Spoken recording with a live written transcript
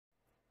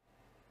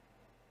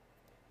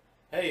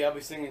Hey, I'll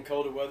be singing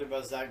Colder Weather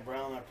by Zach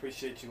Brown. I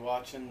appreciate you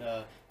watching.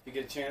 If you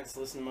get a chance,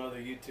 listen to my other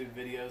YouTube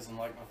videos and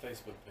like my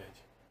Facebook page.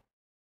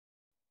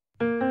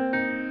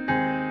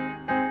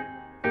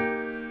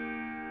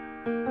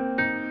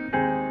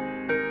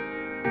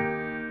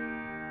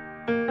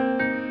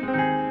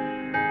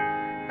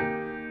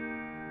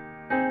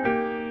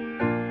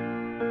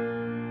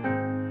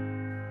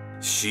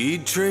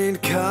 She'd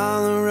trade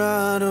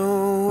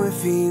Colorado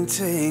if he'd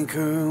take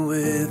her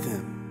with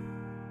him.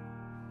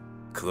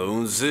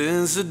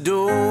 Closes the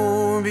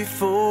door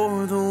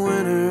before the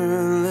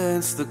winter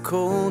lets the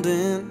cold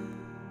in,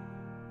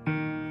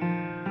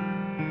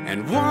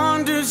 and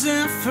wonders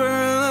if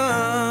her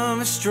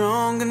love is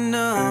strong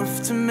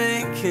enough to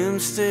make him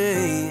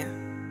stay.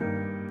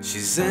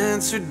 She's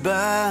answered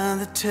by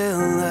the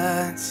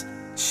taillights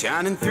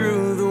shining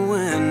through the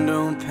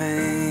window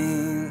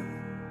pane.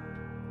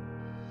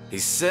 He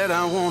said,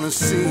 I wanna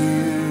see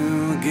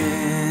you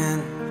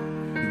again,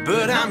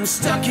 but I'm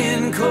stuck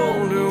in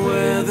colder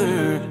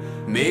weather.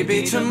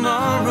 Maybe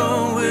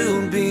tomorrow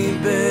will be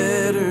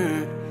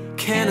better.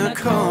 Can I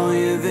call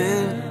you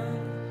then?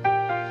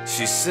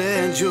 She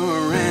said, you're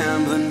a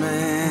rambling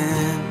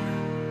man,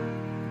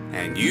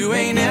 and you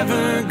ain't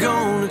ever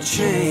gonna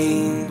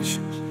change.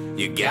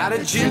 You got a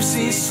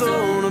gypsy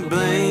soul to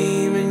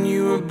blame, and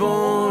you were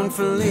born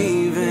for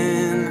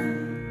leaving.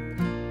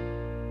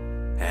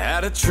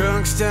 At a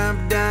truck stop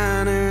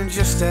diner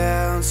just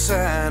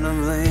outside of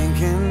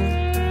Lincoln,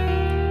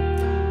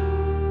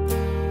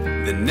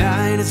 the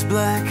night is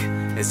black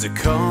as the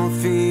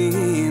coffee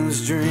he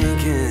was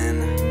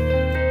drinking,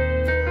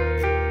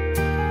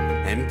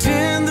 and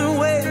in the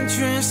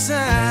waitress'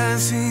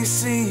 eyes he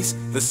sees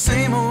the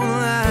same old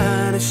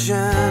light is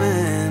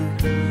shining.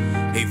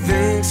 He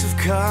thinks of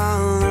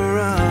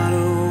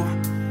Colorado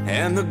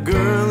and the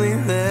girl he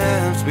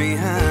left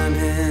behind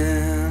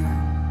him.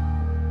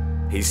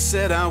 He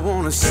said, I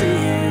wanna see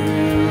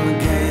you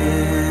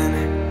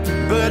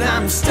again, but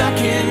I'm stuck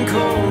in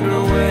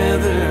colder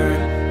weather.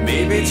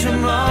 Maybe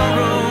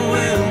tomorrow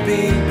will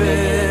be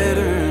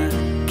better.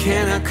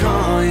 Can I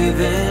call you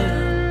then?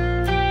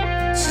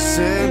 She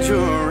said, you're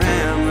a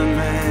rambling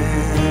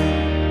man,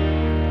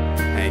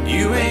 and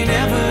you ain't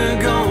ever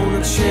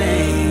gonna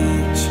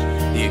change.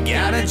 You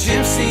got a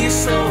gypsy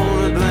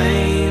soul to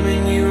blame,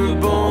 and you were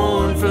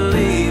born for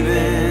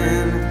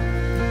leaving.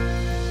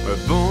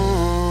 We're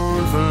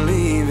born for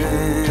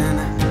leaving.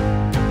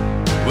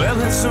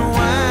 Well, it's a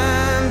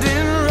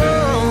winding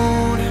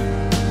road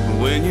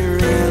when you're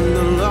in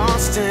the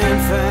lost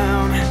and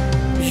found.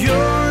 You're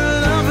a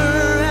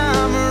lover,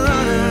 I'm a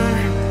runner,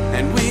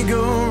 and we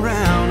go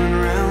round and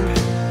round.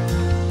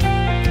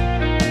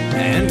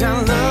 And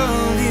I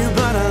love you,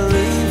 but I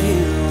leave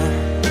you.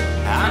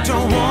 I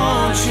don't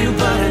want you,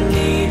 but I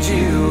need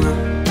you.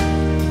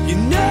 You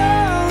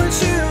know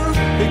it's you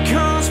that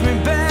calls me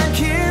back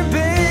here,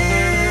 baby.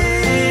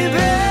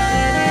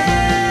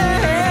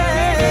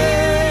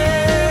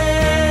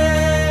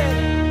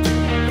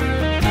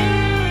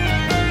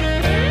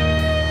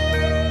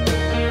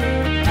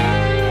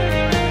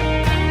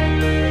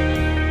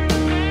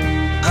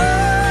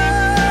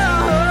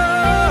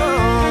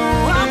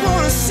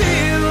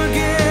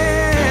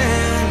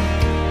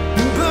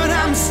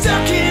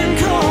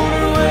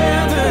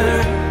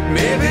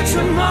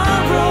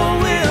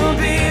 Tomorrow will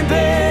be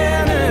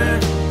better.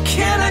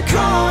 Can I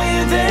call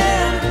you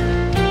then?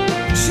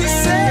 She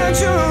said,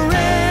 you're a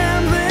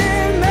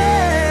rambling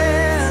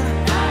man.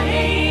 I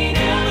ain't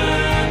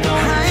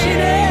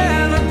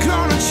ever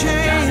gonna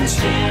change.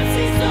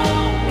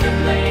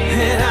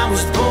 And I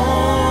was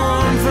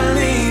born for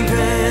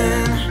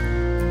leaving.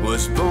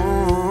 Was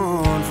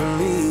born for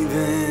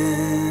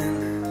leaving.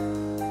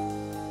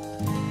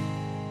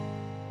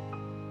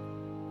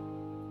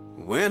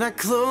 When I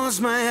close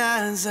my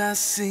eyes, I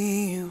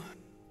see you.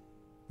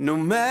 No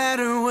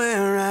matter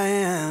where I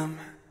am,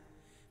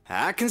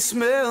 I can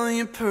smell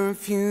your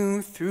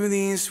perfume through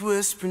these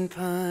whispering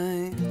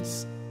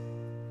pines.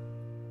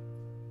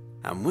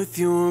 I'm with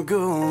your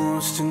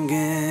ghost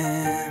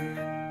again.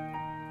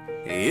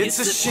 It's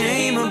a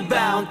shame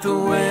about the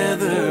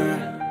weather,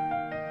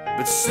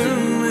 but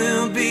soon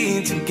we'll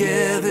be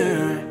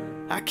together.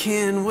 I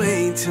can't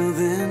wait till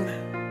then.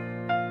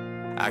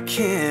 I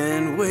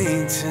can't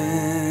wait till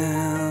then.